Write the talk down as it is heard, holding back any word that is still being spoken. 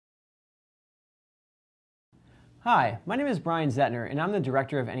Hi, my name is Brian Zettner, and I'm the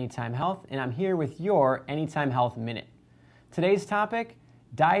Director of Anytime Health, and I'm here with your Anytime Health Minute. Today's topic,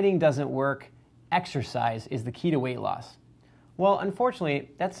 dieting doesn't work, exercise is the key to weight loss. Well, unfortunately,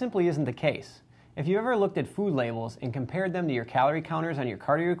 that simply isn't the case. If you've ever looked at food labels and compared them to your calorie counters on your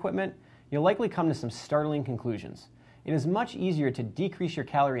cardio equipment, you'll likely come to some startling conclusions. It is much easier to decrease your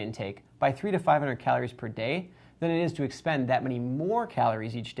calorie intake by 300 to 500 calories per day than it is to expend that many more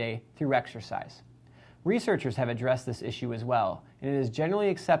calories each day through exercise. Researchers have addressed this issue as well, and it is generally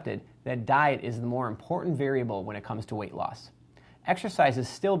accepted that diet is the more important variable when it comes to weight loss. Exercise is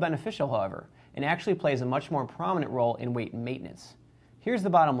still beneficial, however, and actually plays a much more prominent role in weight maintenance. Here's the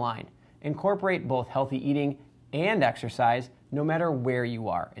bottom line. Incorporate both healthy eating and exercise no matter where you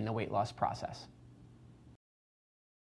are in the weight loss process.